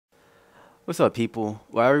What's up, people?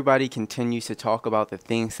 While everybody continues to talk about the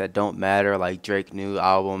things that don't matter, like Drake's new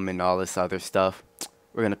album and all this other stuff,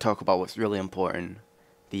 we're going to talk about what's really important,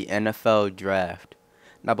 the NFL draft.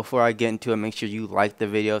 Now, before I get into it, make sure you like the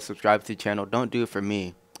video, subscribe to the channel. Don't do it for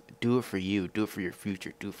me. Do it for you. Do it for your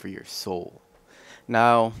future. Do it for your soul.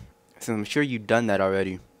 Now, since I'm sure you've done that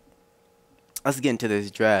already, let's get into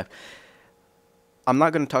this draft. I'm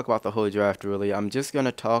not going to talk about the whole draft, really. I'm just going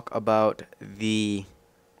to talk about the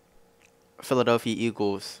Philadelphia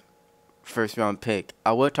Eagles first round pick.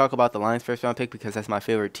 I would talk about the Lions first round pick because that's my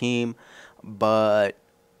favorite team, but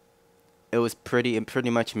it pretty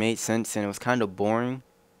much made sense and it was kind of boring.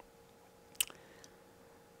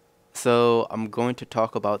 So I'm going to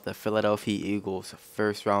talk about the Philadelphia Eagles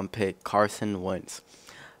first round pick, Carson Wentz.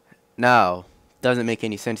 Now, doesn't make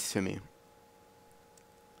any sense to me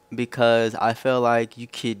because I feel like you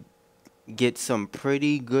could get some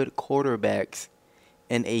pretty good quarterbacks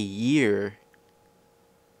in a year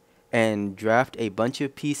and draft a bunch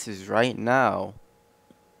of pieces right now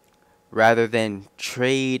rather than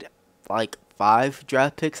trade like 5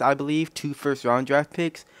 draft picks, I believe, 2 first round draft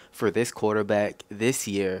picks for this quarterback this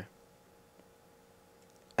year.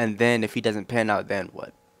 And then if he doesn't pan out, then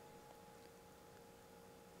what?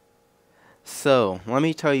 So, let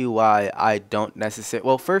me tell you why I don't necessarily...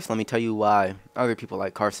 Well, first, let me tell you why other people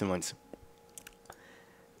like Carson Wentz.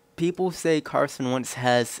 People say Carson Wentz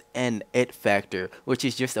has an it factor, which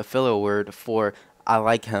is just a filler word for I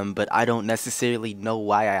like him, but I don't necessarily know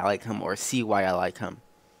why I like him or see why I like him.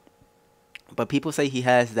 But people say he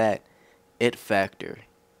has that it factor.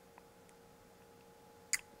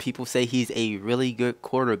 People say he's a really good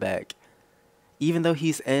quarterback. Even though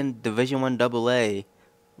he's in Division 1 AA,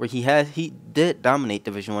 where he did dominate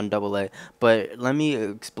Division 1 AA, but let me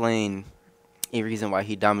explain a reason why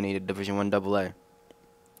he dominated Division 1 AA.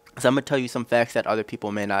 So I'm going to tell you some facts that other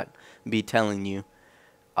people may not be telling you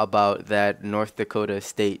about that North Dakota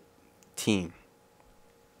State team.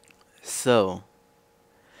 So,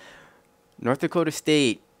 North Dakota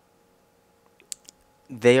State,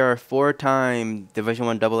 they are 4-time Division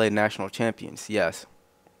 1 AA national champions, yes.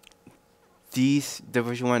 These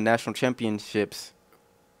Division 1 national championships,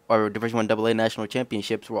 or Division 1 AA national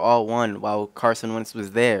championships, were all won while Carson Wentz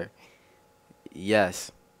was there.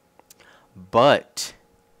 Yes. But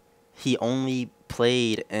he only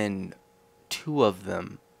played in 2 of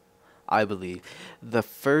them, I believe. The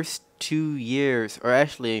first 2 years, or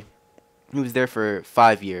actually, he was there for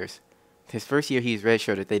 5 years. His first year, he's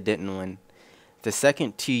redshirted. They didn't win. The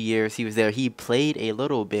second 2 years he was there, he played a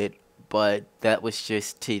little bit, but that was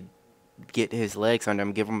just to get his legs under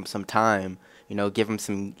him, give him some time, you know, give him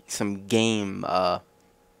some game,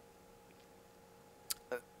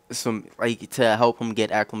 some like to help him get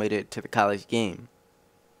acclimated to the college game.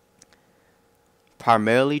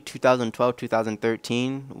 Primarily 2012,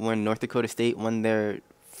 2013, when North Dakota State won their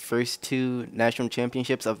first 2 national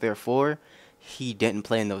championships of their 4, he didn't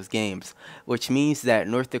play in those games, which means that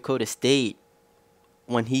North Dakota State,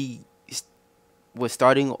 when he was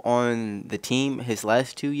starting on the team his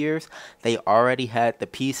last 2 years, they already had the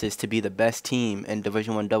pieces to be the best team in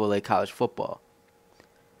Division 1 AA college football,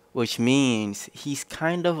 which means he's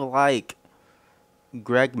kind of like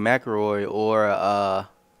Greg McElroy or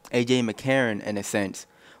AJ McCarron in a sense,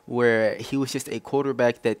 where he was just a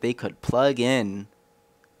quarterback that they could plug in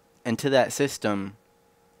into that system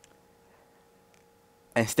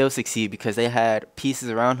and still succeed because they had pieces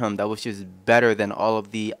around him that was just better than all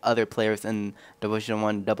of the other players in Division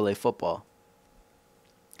 1 AA football.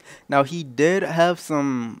 Now, he did have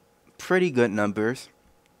some pretty good numbers.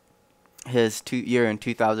 His year in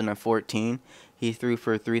 2014, he threw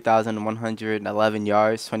for 3,111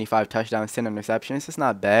 yards, 25 touchdowns, 10 interceptions. It's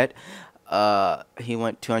not bad. He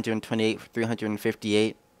went 228 for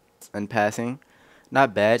 358 in passing.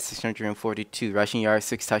 Not bad. 642 rushing yards,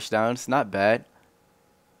 6 touchdowns. Not bad.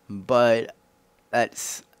 But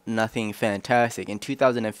that's nothing fantastic. In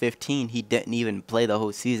 2015, he didn't even play the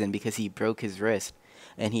whole season because he broke his wrist.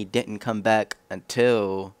 And he didn't come back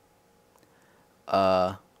until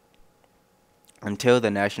the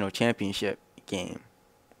national championship game.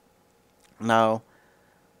 Now,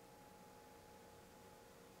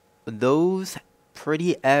 those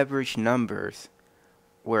pretty average numbers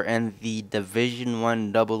were in the Division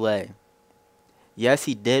 1 AA. Yes,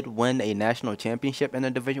 he did win a national championship in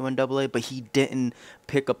the Division 1 AA, but he didn't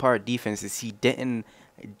pick apart defenses. He didn't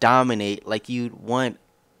dominate like you'd want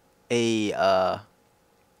a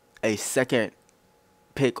second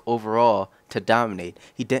pick overall to dominate.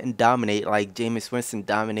 He didn't dominate like Jameis Winston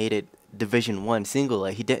dominated Division 1 single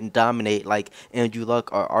A. He didn't dominate like Andrew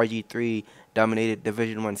Luck or RG3 dominated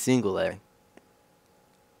Division 1 single A.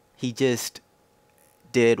 He just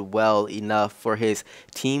did well enough for his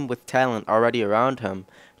team with talent already around him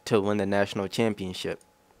to win the national championship.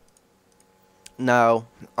 Now,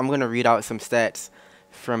 I'm going to read out some stats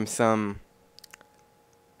from some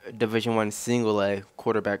Division One Single A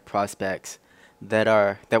quarterback prospects that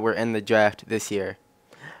were in the draft this year.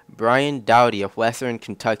 Brian Dowdy of Western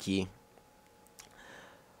Kentucky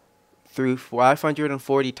threw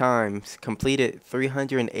 540 times, completed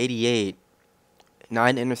 388,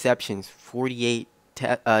 9 interceptions, 48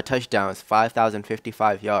 touchdowns,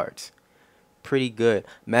 5,055 yards. Pretty good.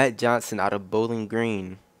 Matt Johnson out of Bowling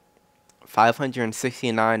Green,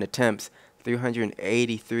 569 attempts,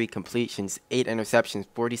 383 completions, 8 interceptions,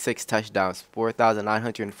 46 touchdowns,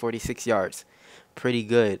 4,946 yards. Pretty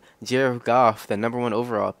good. Jared Goff, the #1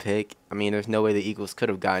 overall pick. I mean, there's no way the Eagles could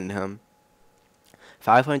have gotten him.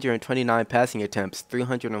 529 passing attempts,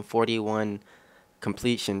 341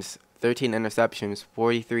 completions, 13 interceptions,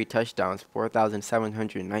 43 touchdowns,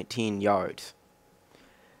 4,719 yards.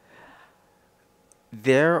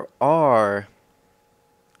 There are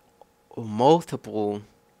multiple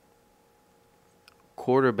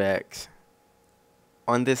quarterbacks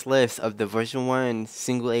on this list of Division One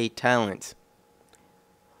Single A talents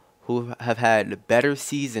who have had better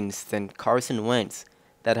seasons than Carson Wentz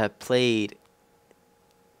that have played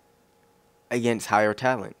against higher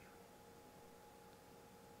talent.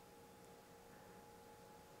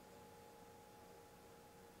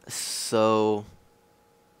 So,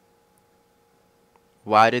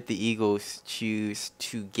 why did the Eagles choose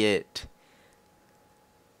to get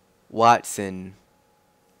Watson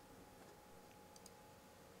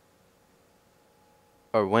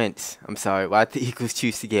or Wentz? I'm sorry. Why did the Eagles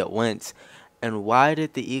choose to get Wentz? And why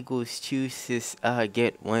did the Eagles choose to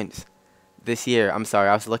get Wentz this year? I'm sorry.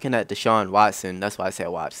 I was looking at Deshaun Watson. That's why I said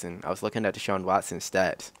Watson. I was looking at Deshaun Watson's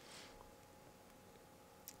stats.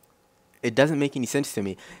 It doesn't make any sense to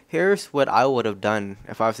me. Here's what I would have done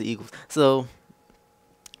if I was the Eagles. So,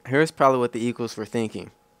 here's probably what the Eagles were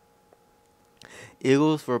thinking.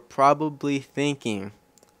 Eagles were probably thinking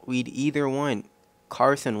we'd either want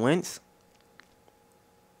Carson Wentz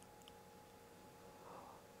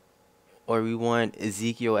or we want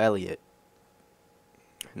Ezekiel Elliott,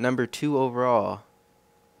 #2 overall.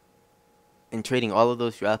 And trading all of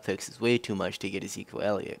those draft picks is way too much to get Ezekiel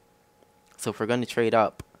Elliott. So if we're going to trade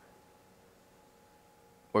up,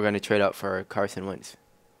 we're going to trade up for Carson Wentz.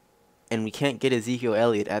 And we can't get Ezekiel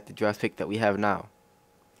Elliott at the draft pick that we have now.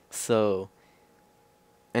 So,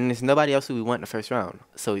 and there's nobody else who we want in the first round.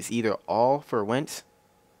 So it's either all for Wentz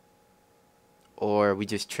or we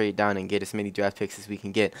just trade down and get as many draft picks as we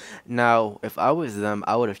can get. Now, if I was them,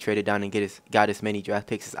 I would have traded down and got as many draft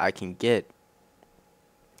picks as I can get.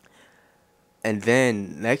 And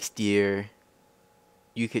then next year,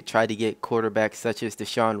 you could try to get quarterbacks such as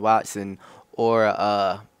Deshaun Watson or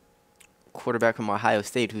a quarterback from Ohio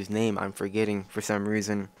State whose name I'm forgetting for some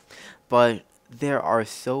reason. But there are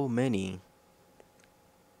so many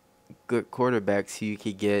good quarterbacks who you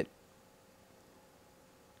could get.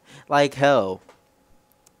 Like, hell,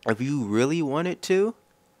 if you really wanted to,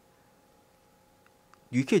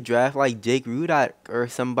 you could draft like Jake Rudock or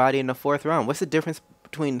somebody in the 4th round. What's the difference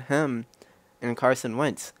between him and Carson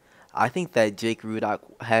Wentz? I think that Jake Rudock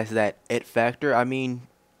has that it factor. I mean,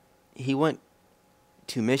 he went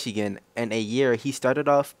to Michigan, and a year he started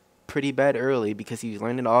off pretty bad early because he was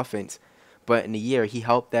learning the offense. But in a year, he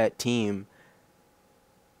helped that team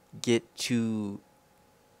get to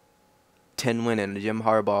 10 win in Jim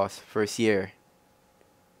Harbaugh's first year.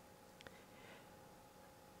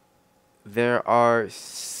 There are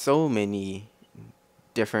so many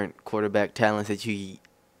different quarterback talents that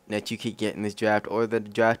you could get in this draft or the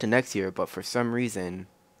draft next year, but for some reason,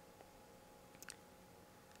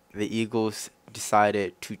 the Eagles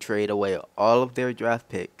decided to trade away all of their draft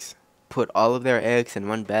picks, put all of their eggs in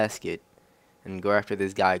one basket, and go after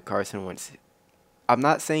this guy, Carson Wentz. I'm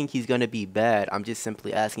not saying he's going to be bad. I'm just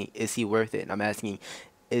simply asking, is he worth it? And I'm asking,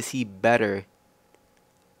 is he better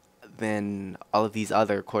than all of these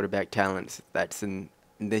other quarterback talents that's in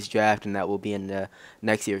this draft and that will be in the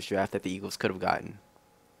next year's draft that the Eagles could have gotten?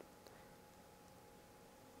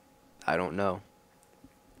 I don't know.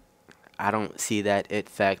 I don't see that it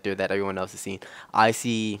factor that everyone else is seeing. I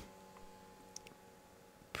see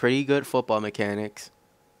pretty good football mechanics.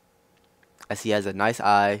 I see he has a nice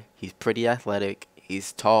eye. He's pretty athletic.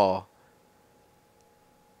 He's tall.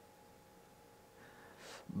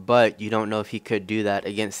 But you don't know if he could do that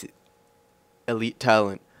against elite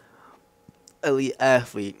talent, elite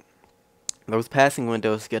athlete. Those passing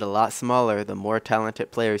windows get a lot smaller the more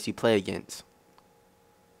talented players you play against.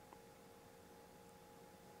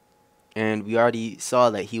 And we already saw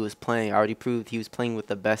that he was playing. I already proved he was playing with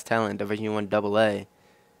the best talent in Division One AA.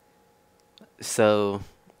 So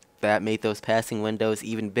that made those passing windows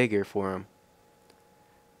even bigger for him.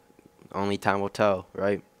 Only time will tell,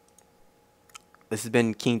 right? This has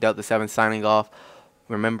been King Dub the 7th signing off.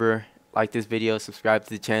 Remember, like this video, subscribe to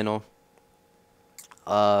the channel.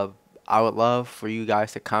 Uh, I would love for you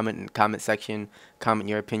guys to comment in the comment section. Comment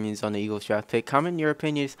your opinions on the Eagles draft pick. Comment your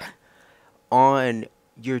opinions on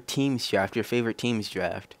your team's draft, your favorite team's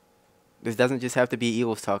draft. This doesn't just have to be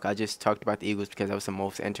Eagles talk. I just talked about the Eagles because that was the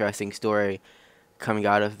most interesting story coming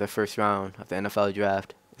out of the first round of the NFL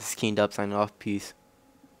draft. This is King Dub signing off. Peace.